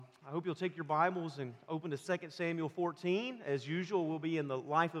I hope you'll take your Bibles and open to 2 Samuel 14. As usual, we'll be in the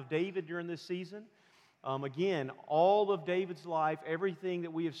life of David during this season. Again, all of David's life, everything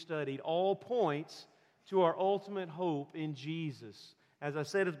that we have studied, all points to our ultimate hope in Jesus. As I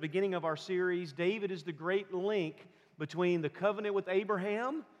said at the beginning of our series, David is the great link between the covenant with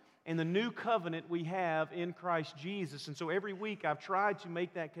Abraham and the new covenant we have in Christ Jesus. And so every week I've tried to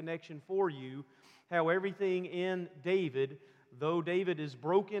make that connection for you, how everything in David, though David is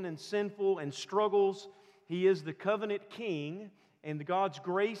broken and sinful and struggles, he is the covenant king, and God's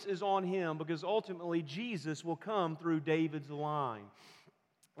grace is on him because ultimately Jesus will come through David's line.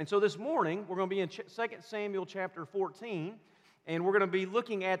 And so this morning, we're going to be in 2 Samuel chapter 14, and we're going to be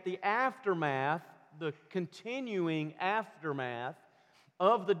looking at the aftermath, the continuing aftermath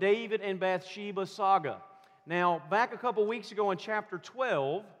of the David and Bathsheba saga. Now, back a couple weeks ago in chapter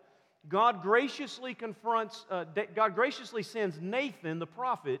 12, God graciously sends Nathan, the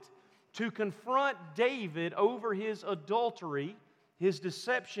prophet, to confront David over his adultery, his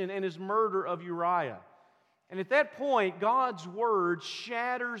deception, and his murder of Uriah. And at that point, God's word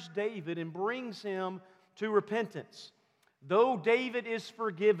shatters David and brings him to repentance. Though David is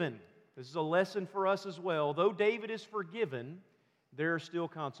forgiven, this is a lesson for us as well, though David is forgiven, there are still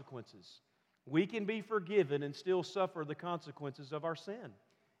consequences. We can be forgiven and still suffer the consequences of our sin.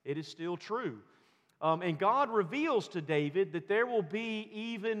 It is still true. And God reveals to David that there will be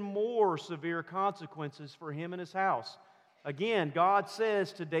even more severe consequences for him and his house. Again, God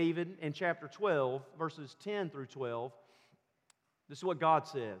says to David in chapter 12, verses 10 through 12, this is what God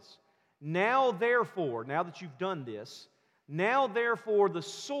says. Now therefore, now that you've done this, now therefore the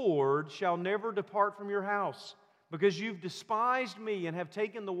sword shall never depart from your house, because you've despised me and have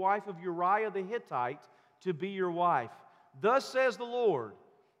taken the wife of Uriah the Hittite to be your wife. Thus says the Lord,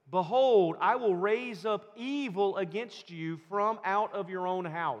 behold, I will raise up evil against you from out of your own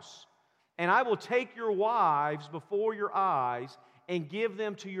house, and I will take your wives before your eyes and give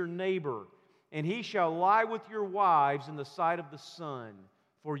them to your neighbor, and he shall lie with your wives in the sight of the sun.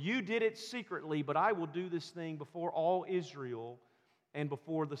 For you did it secretly, but I will do this thing before all Israel and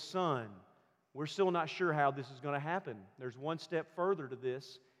before the sun. We're still not sure how this is going to happen. There's one step further to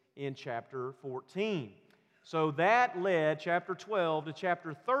this in chapter 14. So that led, chapter 12 to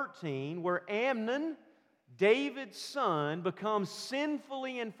chapter 13, where Amnon, David's son, becomes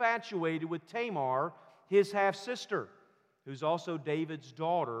sinfully infatuated with Tamar, his half-sister, who's also David's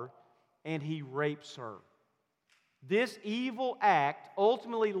daughter, and he rapes her. This evil act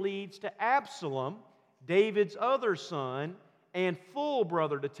ultimately leads to Absalom, David's other son, and full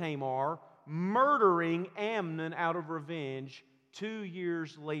brother to Tamar, murdering Amnon out of revenge 2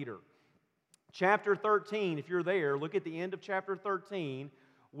 years later. Chapter 13, if you're there, look at the end of chapter 13,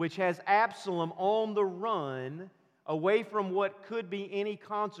 which has Absalom on the run away from what could be any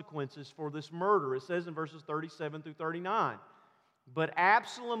consequences for this murder. It says in verses 37 through 39, but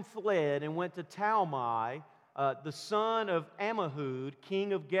Absalom fled and went to Talmai, the son of Ammihud,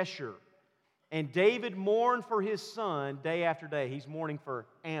 king of Geshur. And David mourned for his son day after day. He's mourning for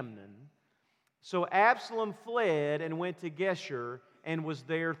Amnon. So Absalom fled and went to Geshur and was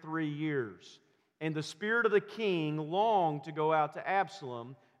there 3 years. And the spirit of the king longed to go out to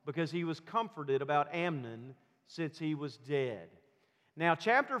Absalom because he was comforted about Amnon since he was dead. Now,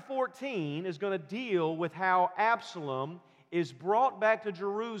 chapter 14 is going to deal with how Absalom is brought back to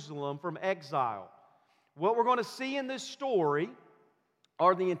Jerusalem from exile. What we're going to see in this story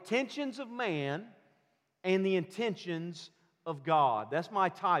are the intentions of man and the intentions of God. That's my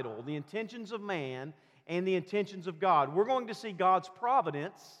title, the intentions of man and the intentions of God. We're going to see God's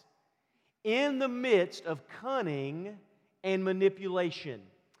providence in the midst of cunning and manipulation.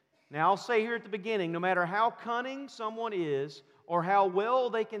 Now, I'll say here at the beginning, no matter how cunning someone is or how well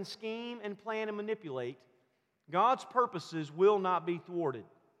they can scheme and plan and manipulate, God's purposes will not be thwarted.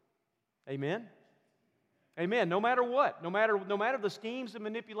 Amen? Amen. No matter what, no matter the schemes and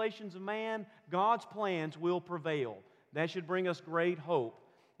manipulations of man, God's plans will prevail. That should bring us great hope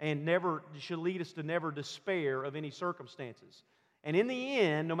and should lead us to never despair of any circumstances. And in the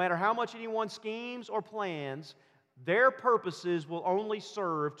end, no matter how much anyone schemes or plans, their purposes will only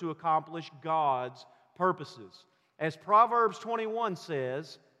serve to accomplish God's purposes. As Proverbs 21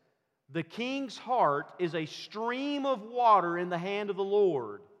 says, the king's heart is a stream of water in the hand of the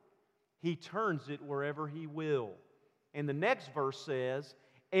Lord. He turns it wherever He will. And the next verse says,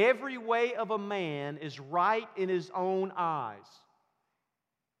 every way of a man is right in his own eyes,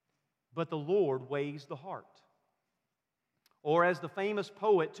 but the Lord weighs the heart. Or as the famous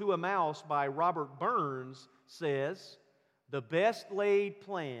poet To a Mouse by Robert Burns says, the best laid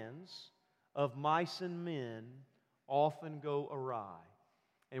plans of mice and men often go awry.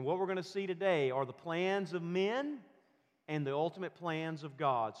 And what we're going to see today are the plans of men and the ultimate plans of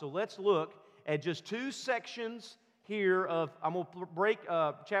God. So let's look at just two sections here I'm going to break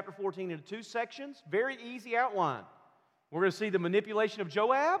chapter 14 into two sections. Very easy outline. We're going to see the manipulation of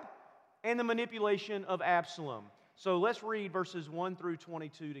Joab and the manipulation of Absalom. So let's read verses 1 through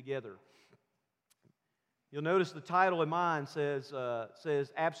 22 together. You'll notice the title in mine says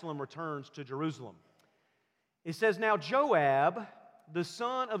Absalom returns to Jerusalem. It says, "Now Joab, the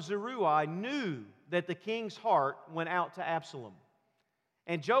son of Zeruiah, knew that the king's heart went out to Absalom.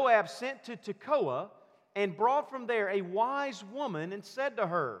 And Joab sent to Tekoa and brought from there a wise woman and said to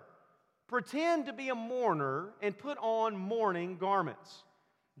her, 'Pretend to be a mourner and put on mourning garments.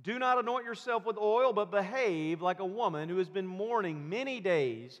 Do not anoint yourself with oil, but behave like a woman who has been mourning many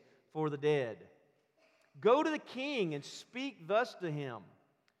days for the dead. Go to the king and speak thus to him.'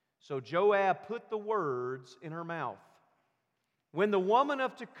 So Joab put the words in her mouth. When the woman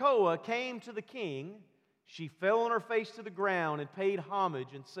of Tekoa came to the king, she fell on her face to the ground and paid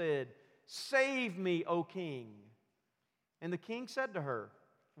homage and said, 'Save me, O king.' And the king said to her,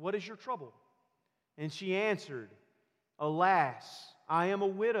 'What is your trouble?' And she answered, 'Alas, I am a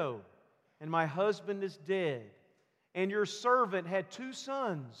widow, and my husband is dead. And your servant had 2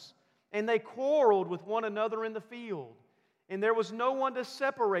 sons, and they quarreled with one another in the field. And there was no one to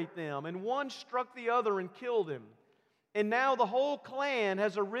separate them, and one struck the other and killed him. And now the whole clan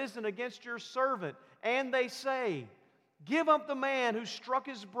has arisen against your servant, and they say, Give up the man who struck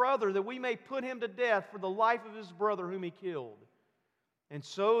his brother, that we may put him to death for the life of his brother whom he killed. And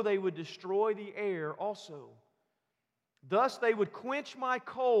so they would destroy the heir also. Thus they would quench my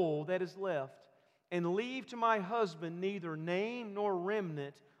coal that is left, and leave to my husband neither name nor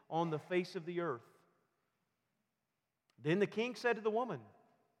remnant on the face of the earth.' Then the king said to the woman,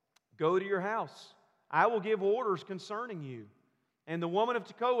 'Go to your house. I will give orders concerning you.' And the woman of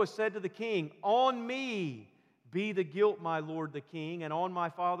Tekoa said to the king, 'On me be the guilt, my lord the king, and on my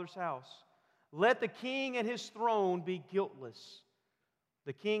father's house. Let the king and his throne be guiltless.'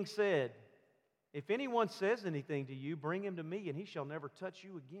 The king said, 'If anyone says anything to you, bring him to me, and he shall never touch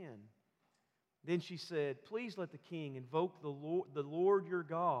you again.' Then she said, 'Please let the king invoke the Lord your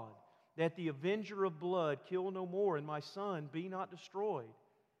God, that the avenger of blood kill no more, and my son be not destroyed.'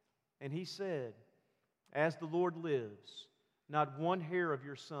 And he said, 'As the Lord lives, not one hair of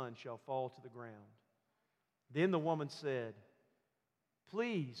your son shall fall to the ground.' Then the woman said,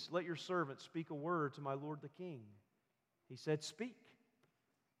 'Please let your servant speak a word to my lord the king.' He said, 'Speak.'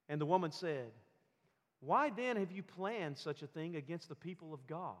 And the woman said, 'Why then have you planned such a thing against the people of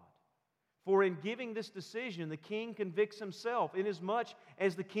God? For in giving this decision, the king convicts himself, inasmuch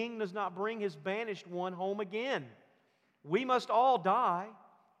as the king does not bring his banished one home again. We must all die.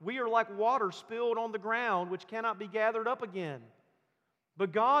 We are like water spilled on the ground, which cannot be gathered up again.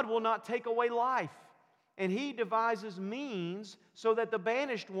 But God will not take away life, and He devises means so that the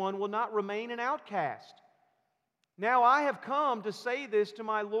banished one will not remain an outcast. Now I have come to say this to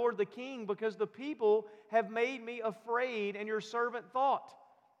my lord the king, because the people have made me afraid, and your servant thought,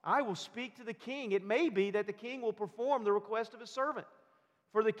 I will speak to the king. It may be that the king will perform the request of his servant.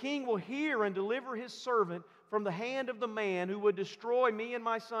 For the king will hear and deliver his servant from the hand of the man who would destroy me and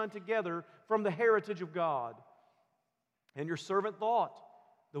my son together from the heritage of God. And your servant thought,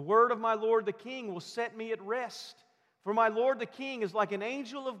 the word of my lord the king will set me at rest. For my lord the king is like an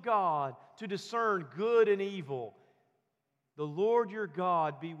angel of God to discern good and evil. The Lord your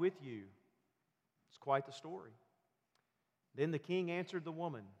God be with you.'" It's quite the story. Then the king answered the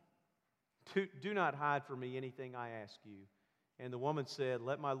woman, Do not hide from me anything I ask you." And the woman said,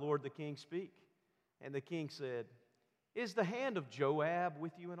 "Let my lord the king speak." And the king said, "Is the hand of Joab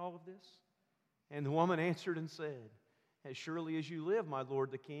with you in all of this?" And the woman answered and said, "As surely as you live, my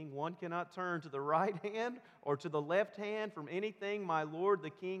lord the king, one cannot turn to the right hand or to the left hand from anything my lord the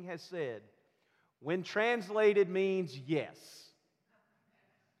king has said." When translated means yes.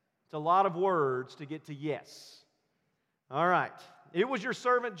 It's a lot of words to get to yes. All right. "It was your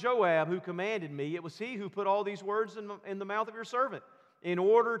servant Joab who commanded me. It was he who put all these words in the mouth of your servant. In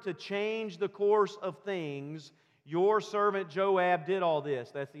order to change the course of things, your servant Joab did all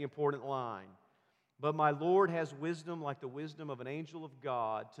this." That's the important line. "But my Lord has wisdom like the wisdom of an angel of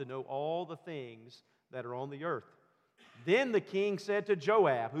God to know all the things that are on the earth." Then the king said to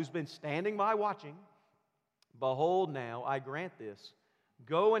Joab, who's been standing by watching, "Behold now, I grant this.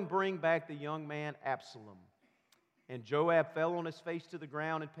 Go and bring back the young man Absalom." And Joab fell on his face to the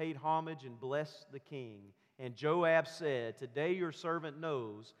ground and paid homage and blessed the king. And Joab said, "Today your servant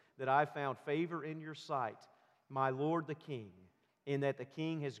knows that I found favor in your sight, my lord the king, in that the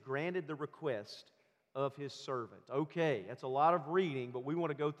king has granted the request of his servant. Okay, that's a lot of reading, but we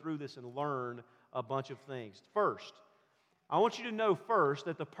want to go through this and learn a bunch of things. First, I want you to know first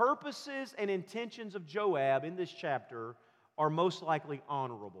that the purposes and intentions of Joab in this chapter are most likely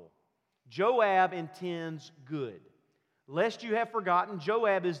honorable. Joab intends good. Lest you have forgotten,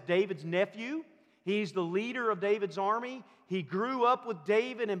 Joab is David's nephew. He's the leader of David's army. He grew up with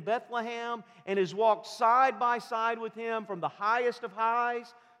David in Bethlehem and has walked side by side with him from the highest of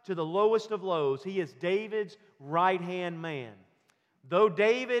highs to the lowest of lows. He is David's right-hand man. Though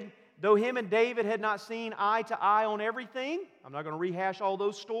him and David had not seen eye to eye on everything, I'm not going to rehash all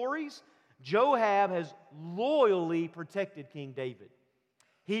those stories, Joab has loyally protected King David.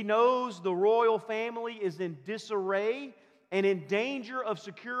 He knows the royal family is in disarray and in danger of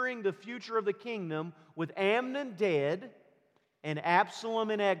securing the future of the kingdom with Amnon dead and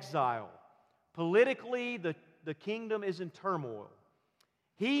Absalom in exile. Politically, the kingdom is in turmoil.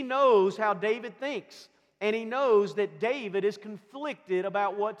 He knows how David thinks, and he knows that David is conflicted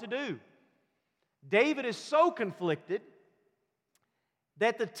about what to do. David is so conflicted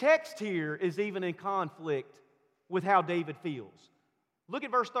that the text here is even in conflict with how David feels. Look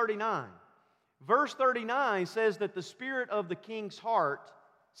at verse 39. Verse 39 says that the spirit of the king's heart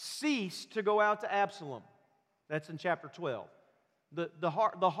ceased to go out to Absalom. That's in chapter 12. The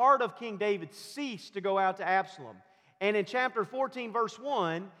heart of King David ceased to go out to Absalom. And in chapter 14, verse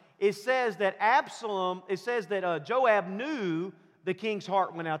 1, it says that Joab knew the king's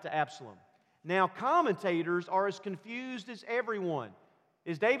heart went out to Absalom. Now, commentators are as confused as everyone.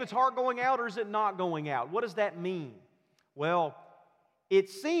 Is David's heart going out or is it not going out? What does that mean? Well, it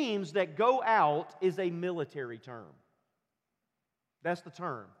seems that go out is a military term. That's the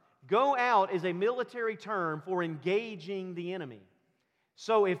term. Go out is a military term for engaging the enemy.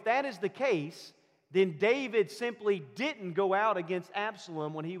 So if that is the case, then David simply didn't go out against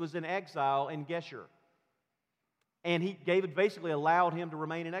Absalom when he was in exile in Geshur. And David basically allowed him to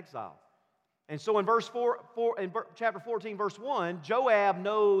remain in exile. And so in chapter 14, verse 1, Joab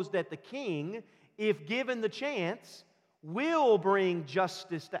knows that the king, if given the chance, will bring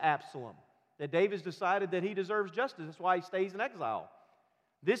justice to Absalom. That David's decided that he deserves justice. That's why he stays in exile.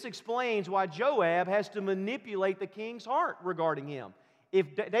 This explains why Joab has to manipulate the king's heart regarding him.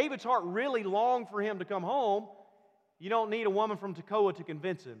 If David's heart really longed for him to come home, you don't need a woman from Tekoa to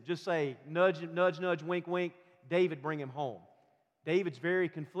convince him. Just say, nudge, nudge, nudge, wink, wink, David, bring him home. David's very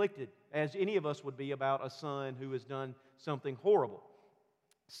conflicted, as any of us would be, about a son who has done something horrible.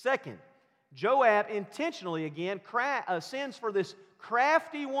 Second, Joab intentionally, again, sends for this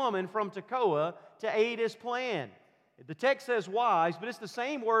crafty woman from Tekoa to aid his plan. The text says wise, but it's the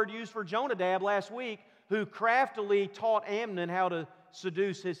same word used for Jonadab last week, who craftily taught Amnon how to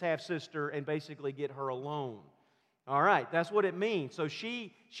seduce his half-sister and basically get her alone. All right, that's what it means. So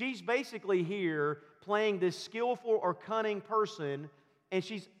she's basically here playing this skillful or cunning person, and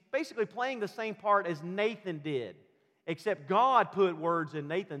she's basically playing the same part as Nathan did, except God put words in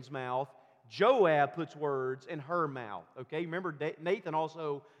Nathan's mouth. Joab puts words in her mouth. Okay, remember Nathan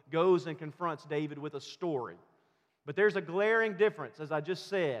also goes and confronts David with a story. But there's a glaring difference, as I just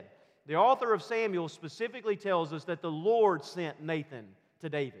said. The author of Samuel specifically tells us that the Lord sent Nathan to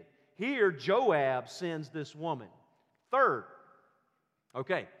David. Here, Joab sends this woman. Third,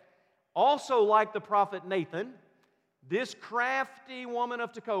 also like the prophet Nathan, this crafty woman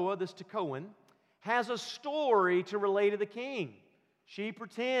of Tekoa, this Tekoan, has a story to relay to the king. She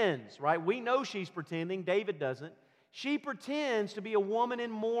pretends, right? We know she's pretending. David doesn't. She pretends to be a woman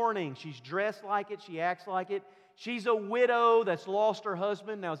in mourning. She's dressed like it. She acts like it. She's a widow that's lost her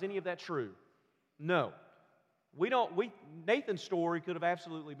husband. Now, is any of that true? No. Nathan's story could have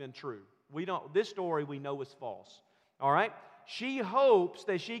absolutely been true. This story we know is false. All right? She hopes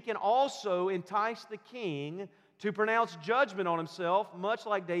that she can also entice the king to pronounce judgment on himself, much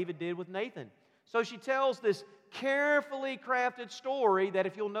like David did with Nathan. So she tells this carefully crafted story that,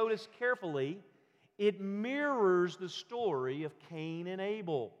 if you'll notice carefully, it mirrors the story of Cain and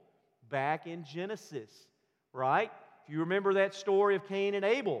Abel back in Genesis, right? If you remember that story of Cain and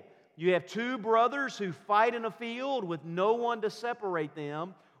Abel, you have two brothers who fight in a field with no one to separate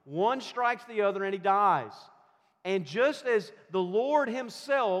them. One strikes the other and he dies. And just as the Lord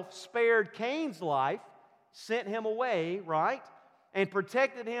himself spared Cain's life, sent him away, right, and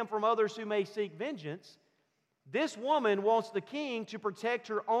protected him from others who may seek vengeance, this woman wants the king to protect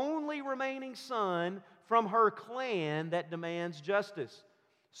her only remaining son from her clan that demands justice.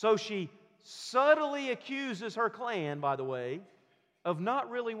 So she subtly accuses her clan, by the way, of not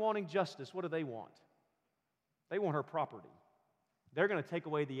really wanting justice. What do they want? They want her property. They're going to take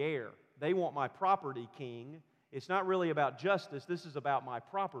away the heir. They want my property, king. It's not really about justice. This is about my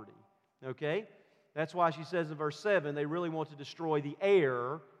property. Okay? That's why she says in verse 7, they really want to destroy the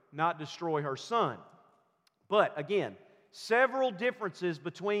heir, not destroy her son. But again, several differences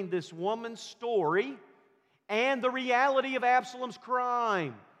between this woman's story and the reality of Absalom's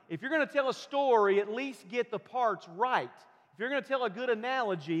crime. If you're going to tell a story, at least get the parts right. If you're going to tell a good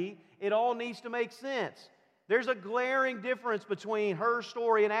analogy, it all needs to make sense. There's a glaring difference between her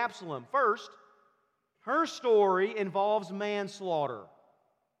story and Absalom. First, her story involves manslaughter,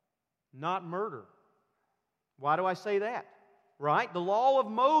 not murder. Why do I say that? Right? The law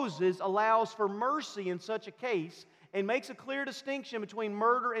of Moses allows for mercy in such a case and makes a clear distinction between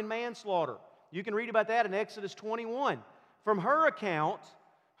murder and manslaughter. You can read about that in Exodus 21. From her account,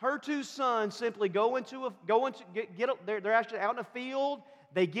 her two sons simply they're actually out in a field,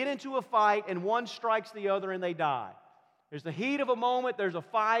 they get into a fight, and one strikes the other and they die. There's the heat of a moment, there's a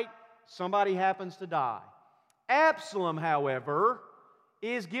fight, somebody happens to die. Absalom, however,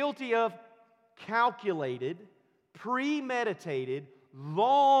 is guilty of calculated, premeditated,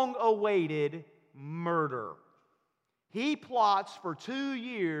 long-awaited murder. He plots for 2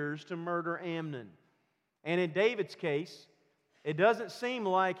 years to murder Amnon. And in David's case, it doesn't seem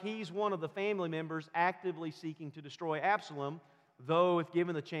like he's one of the family members actively seeking to destroy Absalom, though if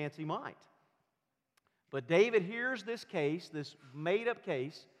given the chance he might. But David hears this case, this made-up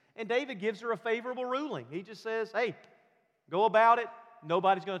case, and David gives her a favorable ruling. He just says, hey, go about it.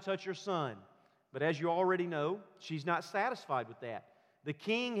 Nobody's going to touch your son. But as you already know, she's not satisfied with that. The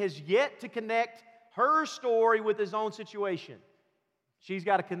king has yet to connect her story with his own situation. She's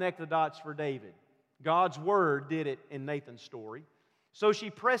got to connect the dots for David. God's word did it in Nathan's story. So she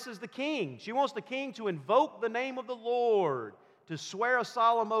presses the king. She wants the king to invoke the name of the Lord, to swear a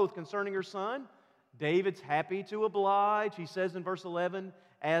solemn oath concerning her son. David's happy to oblige. He says in verse 11,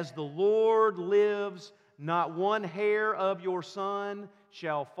 as the Lord lives, not one hair of your son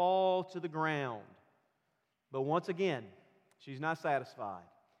shall fall to the ground. But once again, she's not satisfied.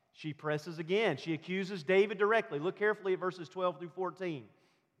 She presses again. She accuses David directly. Look carefully at verses 12 through 14.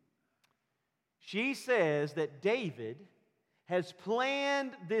 She says that David has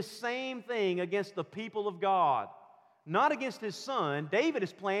planned this same thing against the people of God. Not against his son. David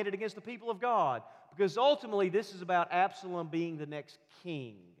has planned it against the people of God. Because ultimately this is about Absalom being the next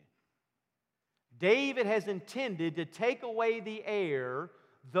king. David has intended to take away the heir,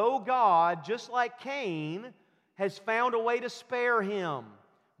 though God, just like Cain, has found a way to spare him.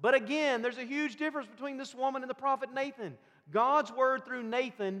 But again, there's a huge difference between this woman and the prophet Nathan. God's word through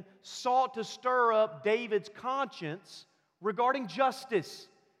Nathan sought to stir up David's conscience regarding justice.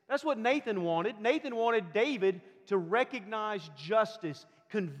 That's what Nathan wanted. Nathan wanted David to recognize justice,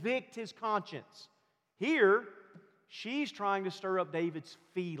 convict his conscience. Here, she's trying to stir up David's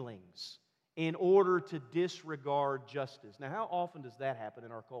feelings in order to disregard justice. Now, how often does that happen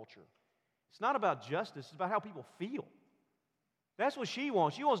in our culture? It's not about justice, it's about how people feel. That's what she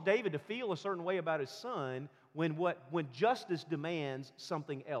wants. She wants David to feel a certain way about his son when justice demands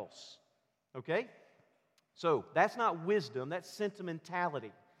something else. Okay? So, that's not wisdom, that's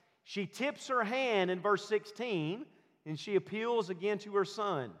sentimentality. She tips her hand in verse 16, and she appeals again to her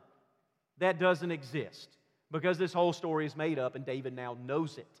son. That doesn't exist, because this whole story is made up, and David now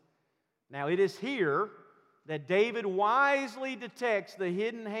knows it. Now, it is here that David wisely detects the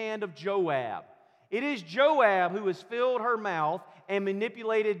hidden hand of Joab. It is Joab who has filled her mouth and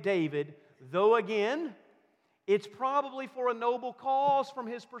manipulated David, though again, it's probably for a noble cause from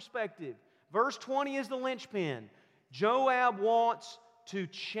his perspective. Verse 20 is the linchpin. Joab wants to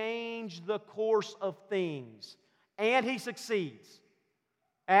change the course of things, and he succeeds.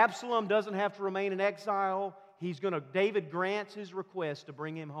 Absalom doesn't have to remain in exile. David grants his request to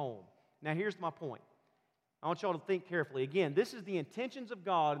bring him home. Now, here's my point. I want y'all to think carefully. Again, this is the intentions of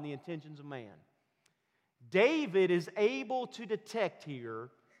God and the intentions of man. David is able to detect here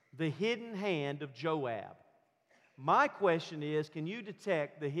the hidden hand of Joab. My question is, can you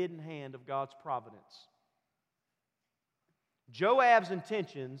detect the hidden hand of God's providence? Joab's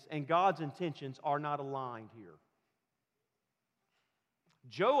intentions and God's intentions are not aligned here.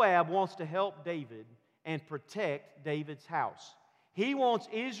 Joab wants to help David and protect David's house. He wants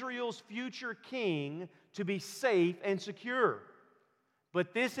Israel's future king to be safe and secure.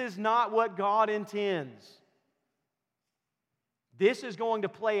 But this is not what God intends. This is going to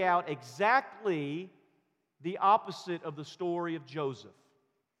play out exactly the opposite of the story of Joseph.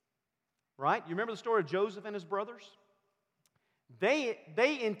 Right? You remember the story of Joseph and his brothers? They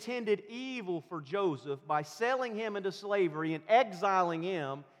intended evil for Joseph by selling him into slavery and exiling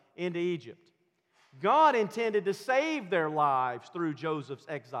him into Egypt. God intended to save their lives through Joseph's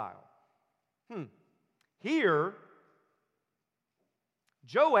exile. Here,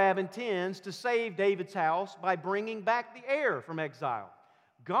 Joab intends to save David's house by bringing back the heir from exile.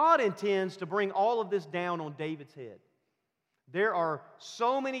 God intends to bring all of this down on David's head. There are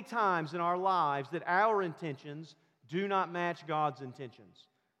so many times in our lives that our intentions do not match God's intentions,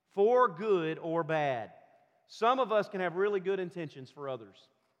 for good or bad. Some of us can have really good intentions for others.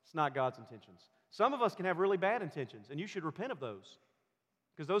 It's not God's intentions. Some of us can have really bad intentions, and you should repent of those,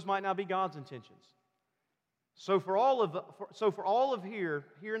 because those might not be God's intentions. So for all of here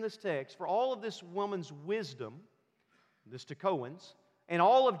in this text, for all of this woman's wisdom, this Tekoan's, and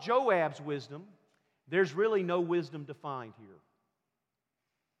all of Joab's wisdom, there's really no wisdom defined here.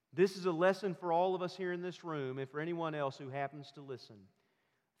 This is a lesson for all of us here in this room and for anyone else who happens to listen.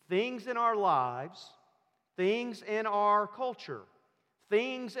 Things in our lives, things in our culture,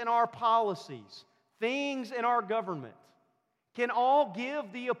 things in our policies, things in our government can all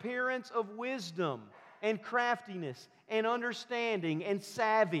give the appearance of wisdom and craftiness and understanding and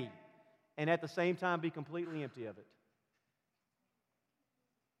savvy, and at the same time be completely empty of it.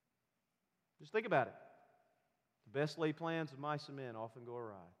 Just think about it. The best laid plans of mice and men often go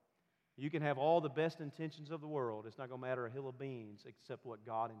awry. You can have all the best intentions of the world. It's not going to matter a hill of beans except what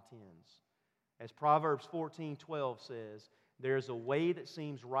God intends. As Proverbs 14:12 says, there is a way that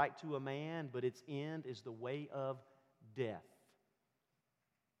seems right to a man, but its end is the way of death.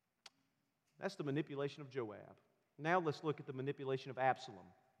 That's the manipulation of Joab. Now let's look at the manipulation of Absalom,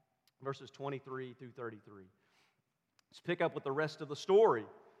 verses 23 through 33. Let's pick up with the rest of the story.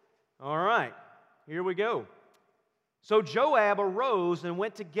 All right, here we go. So Joab arose and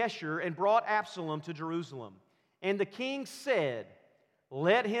went to Geshur and brought Absalom to Jerusalem. And the king said,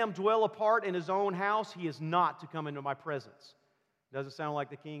 let him dwell apart in his own house. He is not to come into my presence. Doesn't sound like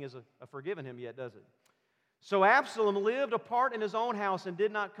the king has forgiven him yet, does it? So Absalom lived apart in his own house and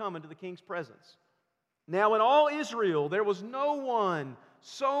did not come into the king's presence. Now in all Israel there was no one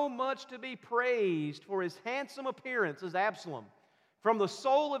so much to be praised for his handsome appearance as Absalom. From the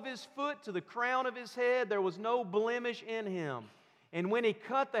sole of his foot to the crown of his head, there was no blemish in him. And when he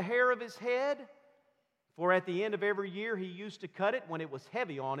cut the hair of his head, for at the end of every year he used to cut it, when it was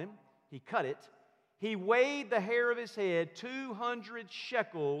heavy on him, he cut it, he weighed the hair of his head 200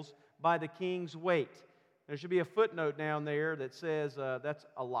 shekels by the king's weight. There should be a footnote down there that says that's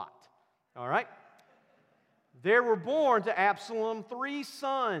a lot. All right? There were born to Absalom 3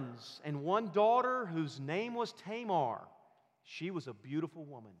 sons and 1 daughter whose name was Tamar. She was a beautiful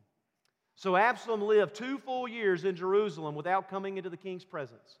woman. So Absalom lived 2 full years in Jerusalem without coming into the king's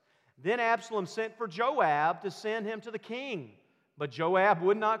presence. Then Absalom sent for Joab to send him to the king. But Joab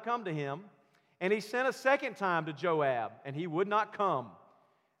would not come to him. And he sent a second time to Joab, and he would not come.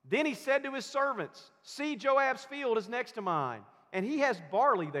 Then he said to his servants, see, Joab's field is next to mine, and he has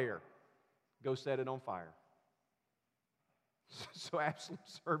barley there. Go set it on fire. So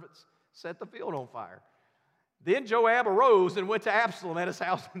Absalom's servants set the field on fire. Then Joab arose and went to Absalom at his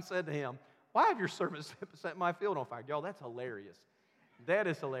house and said to him, why have your servants set my field on fire? Y'all, that's hilarious. That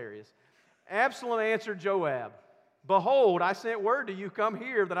is hilarious. Absalom answered Joab, behold, I sent word to you, come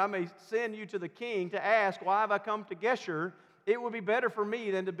here, that I may send you to the king to ask, why have I come to Geshur? It would be better for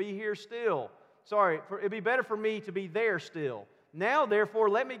me than to be here still. It would be better for me to be there still. Now, therefore,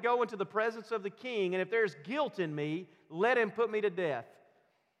 let me go into the presence of the king, and if there's guilt in me, let him put me to death.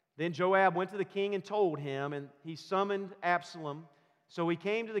 Then Joab went to the king and told him, and he summoned Absalom. So he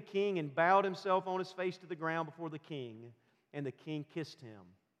came to the king and bowed himself on his face to the ground before the king, and the king kissed him.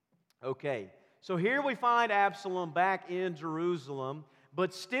 Okay, so here we find Absalom back in Jerusalem,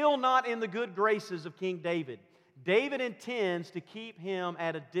 but still not in the good graces of King David. David intends to keep him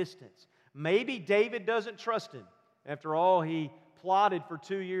at a distance. Maybe David doesn't trust him. After all, he plotted for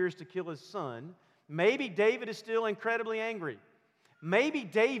 2 years to kill his son. Maybe David is still incredibly angry. Maybe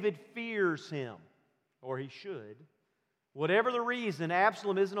David fears him, or he should. Whatever the reason,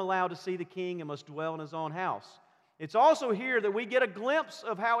 Absalom isn't allowed to see the king and must dwell in his own house. It's also here that we get a glimpse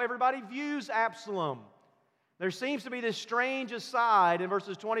of how everybody views Absalom. There seems to be this strange aside in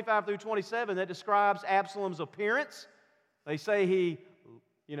verses 25 through 27 that describes Absalom's appearance. They say he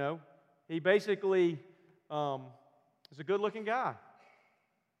basically is a good-looking guy.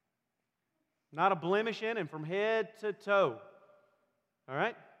 Not a blemish in him from head to toe. All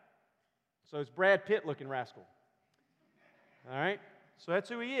right? So it's Brad Pitt-looking rascal. All right? So that's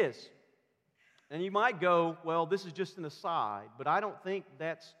who he is. And you might go, well, this is just an aside, but I don't think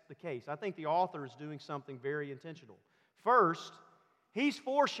that's the case. I think the author is doing something very intentional. First, he's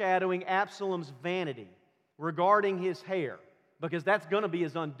foreshadowing Absalom's vanity regarding his hair, because that's going to be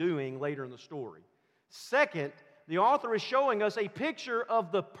his undoing later in the story. Second, the author is showing us a picture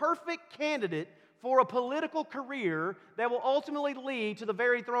of the perfect candidate for a political career that will ultimately lead to the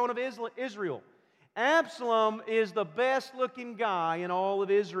very throne of Israel. Absalom is the best-looking guy in all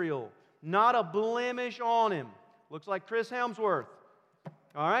of Israel. Not a blemish on him. Looks like Chris Hemsworth.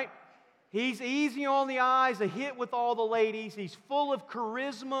 All right? He's easy on the eyes, a hit with all the ladies. He's full of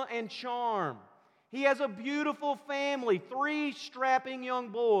charisma and charm. He has a beautiful family, 3 strapping young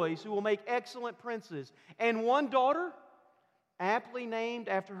boys who will make excellent princes, and 1 daughter, aptly named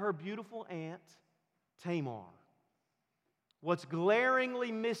after her beautiful aunt, Tamar. What's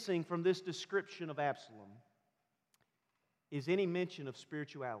glaringly missing from this description of Absalom is any mention of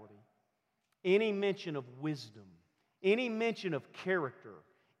spirituality, any mention of wisdom, any mention of character,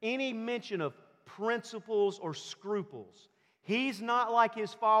 any mention of principles or scruples. He's not like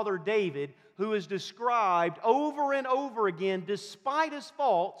his father David, who is described over and over again, despite his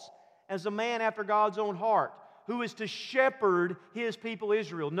faults, as a man after God's own heart, who is to shepherd his people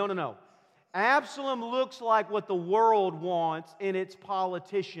Israel. No. Absalom looks like what the world wants in its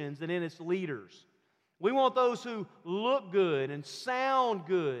politicians and in its leaders. We want those who look good and sound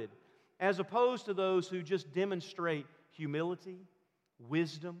good, as opposed to those who just demonstrate humility,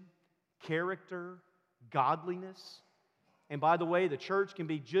 wisdom, character, godliness. And by the way, the church can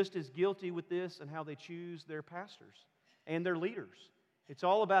be just as guilty with this and how they choose their pastors and their leaders. It's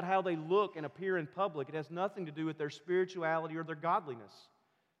all about how they look and appear in public. It has nothing to do with their spirituality or their godliness.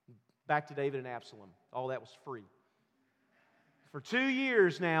 Back to David and Absalom. All that was free. For 2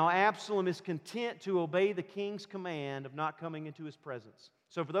 years now, Absalom is content to obey the king's command of not coming into his presence.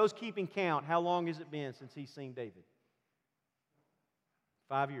 So for those keeping count, how long has it been since he's seen David?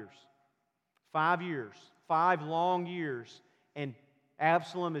 5 years. 5 years. 5 long years. And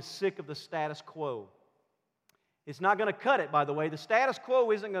Absalom is sick of the status quo. It's not going to cut it, by the way. The status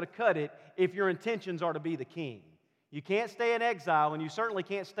quo isn't going to cut it if your intentions are to be the king. You can't stay in exile, and you certainly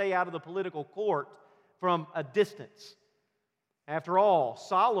can't stay out of the political court from a distance. After all,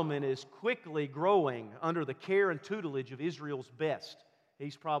 Solomon is quickly growing under the care and tutelage of Israel's best.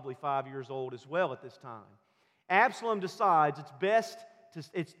 He's probably 5 years old as well at this time. Absalom decides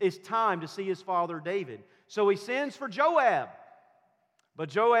it's time to see his father David. So he sends for Joab. But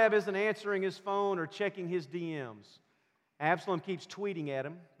Joab isn't answering his phone or checking his DMs. Absalom keeps tweeting at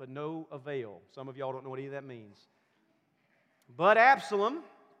him, but no avail. Some of y'all don't know what any of that means. But Absalom,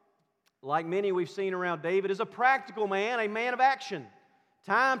 like many we've seen around David, is a practical man, a man of action.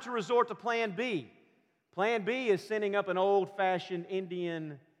 Time to resort to Plan B. Plan B is sending up an old-fashioned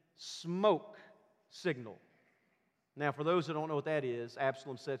Indian smoke signal. Now, for those who don't know what that is,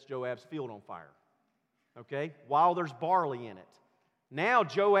 Absalom sets Joab's field on fire. Okay? While there's barley in it. Now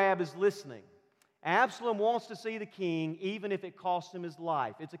Joab is listening. Absalom wants to see the king even if it costs him his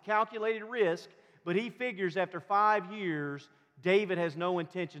life. It's a calculated risk, but he figures after 5 years, David has no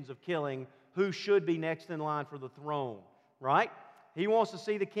intentions of killing who should be next in line for the throne, right? He wants to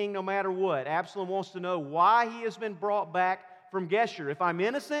see the king no matter what. Absalom wants to know why he has been brought back from Geshur. If I'm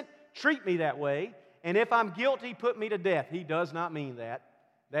innocent, treat me that way. And if I'm guilty, put me to death. He does not mean that.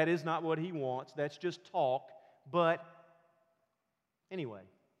 That is not what he wants. That's just talk. But anyway,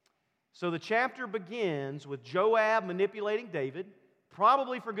 so the chapter begins with Joab manipulating David,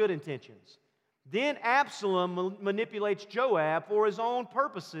 probably for good intentions. Then Absalom manipulates Joab for his own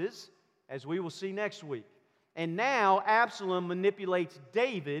purposes, as we will see next week. And now Absalom manipulates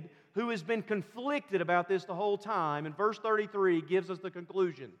David, who has been conflicted about this the whole time. And verse 33 gives us the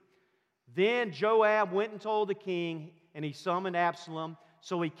conclusion. Then Joab went and told the king, and he summoned Absalom.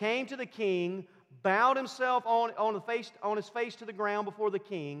 So he came to the king, bowed himself on his face to the ground before the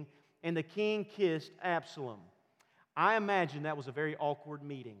king, and the king kissed Absalom. I imagine that was a very awkward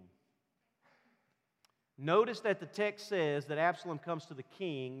meeting. Notice that the text says that Absalom comes to the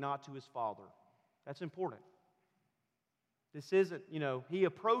king, not to his father. That's important. This isn't, he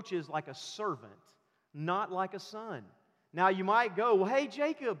approaches like a servant, not like a son. Now you might go, well, hey,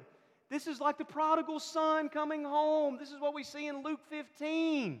 Jacob, this is like the prodigal son coming home. This is what we see in Luke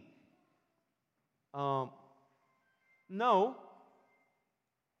 15. No,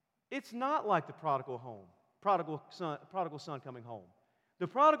 it's not like the prodigal son coming home. The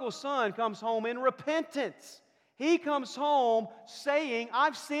prodigal son comes home in repentance. He comes home saying,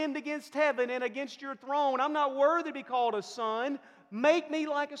 I've sinned against heaven and against your throne. I'm not worthy to be called a son. Make me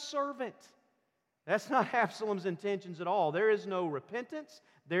like a servant. That's not Absalom's intentions at all. There is no repentance.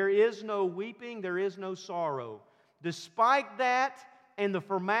 There is no weeping. There is no sorrow. Despite that and the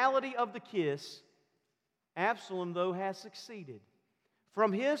formality of the kiss, Absalom, though, has succeeded.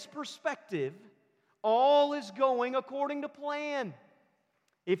 From his perspective, all is going according to plan.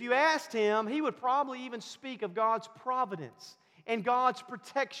 If you asked him, he would probably even speak of God's providence and God's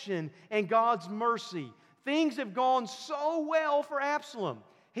protection and God's mercy. Things have gone so well for Absalom.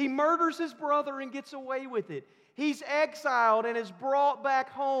 He murders his brother and gets away with it. He's exiled and is brought back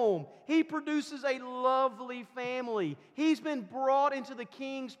home. He produces a lovely family. He's been brought into the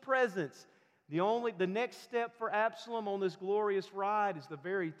king's presence. The next step for Absalom on this glorious ride is the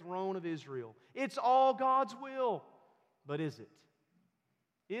very throne of Israel. It's all God's will. But is it?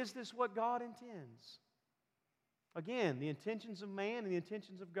 Is this what God intends? Again, the intentions of man and the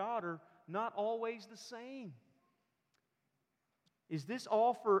intentions of God are not always the same. Is this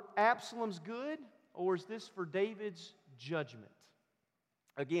all for Absalom's good, or is this for David's judgment?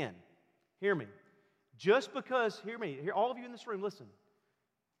 Again, hear me. All of you in this room, listen.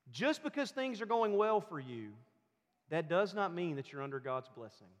 Just because things are going well for you, that does not mean that you're under God's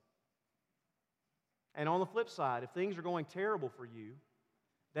blessing. And on the flip side, if things are going terrible for you,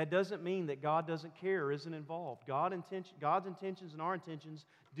 that doesn't mean that God doesn't care or isn't involved. God's intentions and our intentions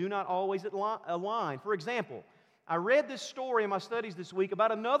do not always align. For example, I read this story in my studies this week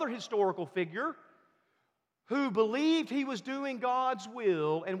about another historical figure who believed he was doing God's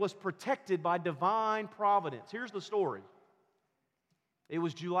will and was protected by divine providence. Here's the story. It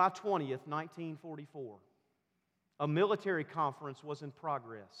was July 20th, 1944. A military conference was in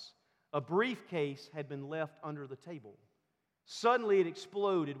progress. A briefcase had been left under the table. Suddenly it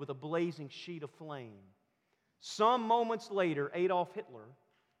exploded with a blazing sheet of flame. Some moments later, Adolf Hitler,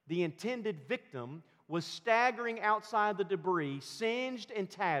 the intended victim, was staggering outside the debris, singed and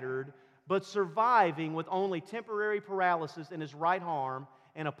tattered, but surviving with only temporary paralysis in his right arm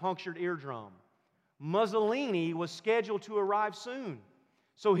and a punctured eardrum. Mussolini was scheduled to arrive soon,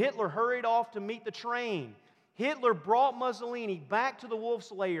 so Hitler hurried off to meet the train. Hitler brought Mussolini back to the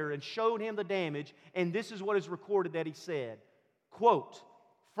wolf's lair and showed him the damage, and this is what is recorded that he said, quote,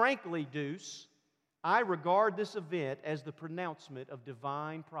 "Frankly, Deuce, I regard this event as the pronouncement of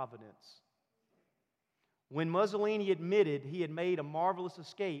divine providence." When Mussolini admitted he had made a marvelous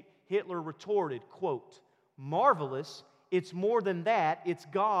escape, Hitler retorted, quote, "Marvelous? It's more than that. It's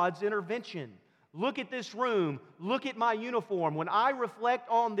God's intervention. Look at this room. Look at my uniform. When I reflect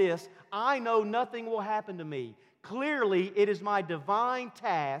on this, I know nothing will happen to me. Clearly, it is my divine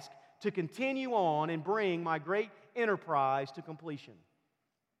task to continue on and bring my great enterprise to completion."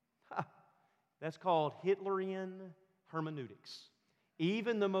 That's called Hitlerian hermeneutics.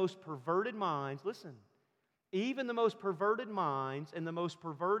 Even the most perverted minds, listen, even the most perverted minds and the most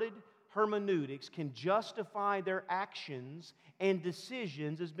perverted hermeneutics can justify their actions and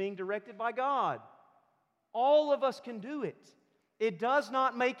decisions as being directed by God. All of us can do it. It does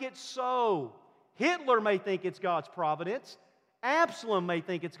not make it so. Hitler may think it's God's providence. Absalom may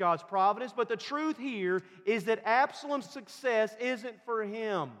think it's God's providence, but the truth here is that Absalom's success isn't for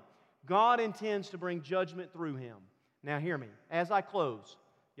him. God intends to bring judgment through him. Now hear me. As I close,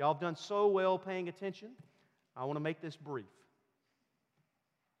 y'all have done so well paying attention. I want to make this brief.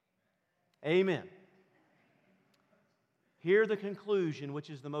 Amen. Hear the conclusion, which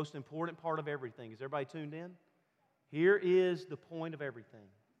is the most important part of everything. Is everybody tuned in? Here is the point of everything.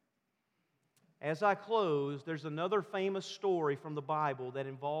 As I close, there's another famous story from the Bible that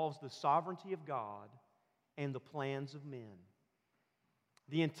involves the sovereignty of God and the plans of men.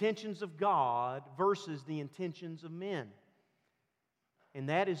 The intentions of God versus the intentions of men. And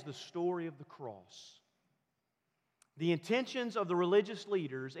that is the story of the cross. The intentions of the religious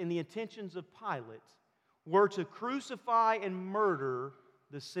leaders and the intentions of Pilate were to crucify and murder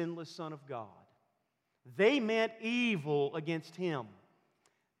the sinless Son of God. They meant evil against Him.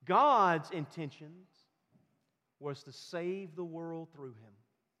 God's intentions was to save the world through Him.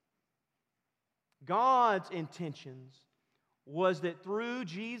 God's intentions was that through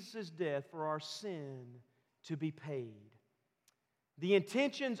Jesus' death for our sin to be paid. The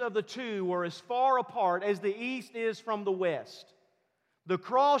intentions of the two were as far apart as the east is from the west. The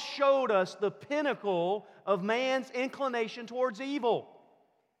cross showed us the pinnacle of man's inclination towards evil.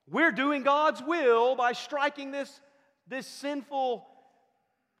 We're doing God's will by striking this sinful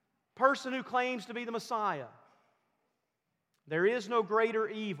person who claims to be the Messiah. There is no greater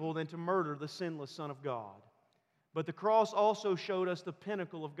evil than to murder the sinless Son of God. But the cross also showed us the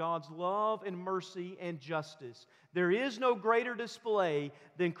pinnacle of God's love and mercy and justice. There is no greater display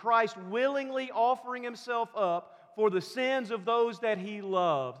than Christ willingly offering Himself up for the sins of those that He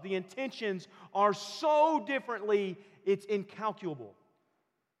loves. The intentions are so differently, it's incalculable.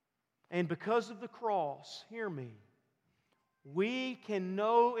 And because of the cross, hear me, we can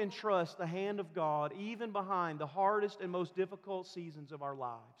know and trust the hand of God even behind the hardest and most difficult seasons of our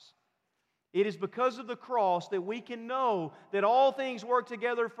lives. It is because of the cross that we can know that all things work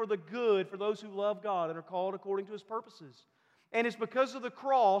together for the good for those who love God and are called according to His purposes. And it's because of the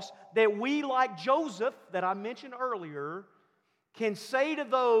cross that we, like Joseph, that I mentioned earlier, can say to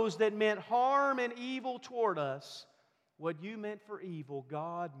those that meant harm and evil toward us, what you meant for evil,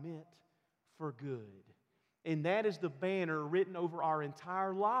 God meant for good. And that is the banner written over our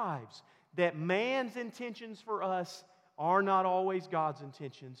entire lives, that man's intentions for us are not always God's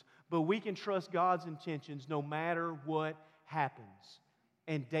intentions, but we can trust God's intentions no matter what happens.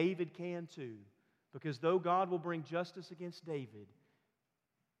 And David can too, because though God will bring justice against David,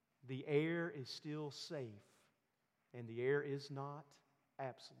 the heir is still safe, and the heir is not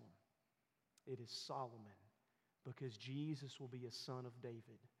Absalom. It is Solomon, because Jesus will be a son of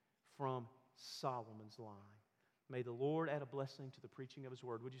David from Solomon's line. May the Lord add a blessing to the preaching of His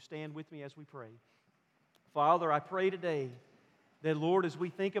Word. Would you stand with me as we pray? Father, I pray today that, Lord, as we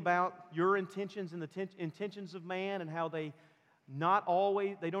think about Your intentions and the intentions of man and how they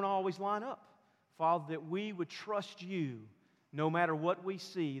don't always line up, Father, that we would trust You no matter what we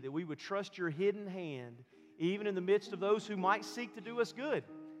see, that we would trust Your hidden hand, even in the midst of those who might seek to do us good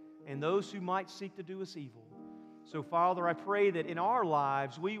and those who might seek to do us evil. So, Father, I pray that in our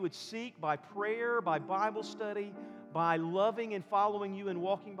lives we would seek by prayer, by Bible study, by loving and following You and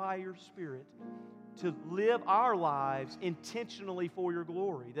walking by Your Spirit, to live our lives intentionally for Your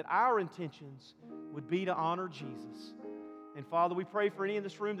glory, that our intentions would be to honor Jesus. And Father, we pray for any in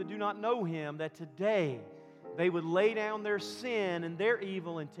this room that do not know Him, that today they would lay down their sin and their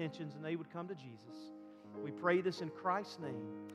evil intentions and they would come to Jesus. We pray this in Christ's name.